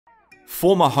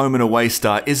Former Home and Away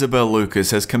star Isabel Lucas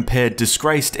has compared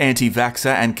disgraced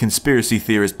anti-vaxxer and conspiracy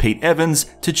theorist Pete Evans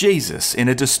to Jesus in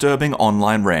a disturbing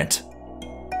online rant.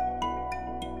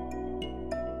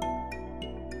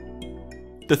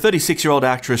 The 36-year-old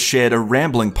actress shared a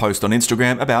rambling post on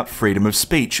Instagram about freedom of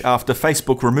speech after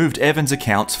Facebook removed Evans'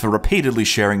 accounts for repeatedly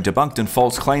sharing debunked and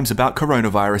false claims about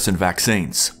coronavirus and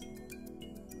vaccines.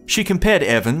 She compared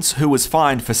Evans, who was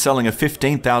fined for selling a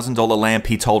 $15,000 lamp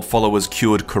he told followers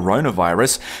cured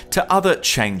coronavirus, to other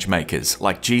change-makers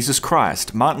like Jesus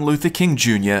Christ, Martin Luther King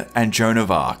Jr. and Joan of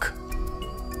Arc.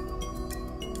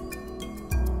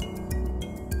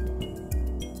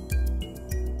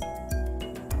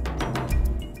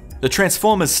 The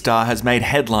Transformers star has made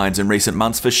headlines in recent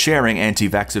months for sharing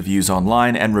anti-vaxxer views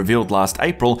online and revealed last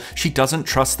April she doesn't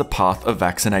trust the path of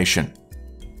vaccination.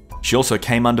 She also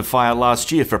came under fire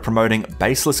last year for promoting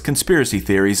baseless conspiracy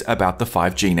theories about the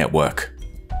 5G network.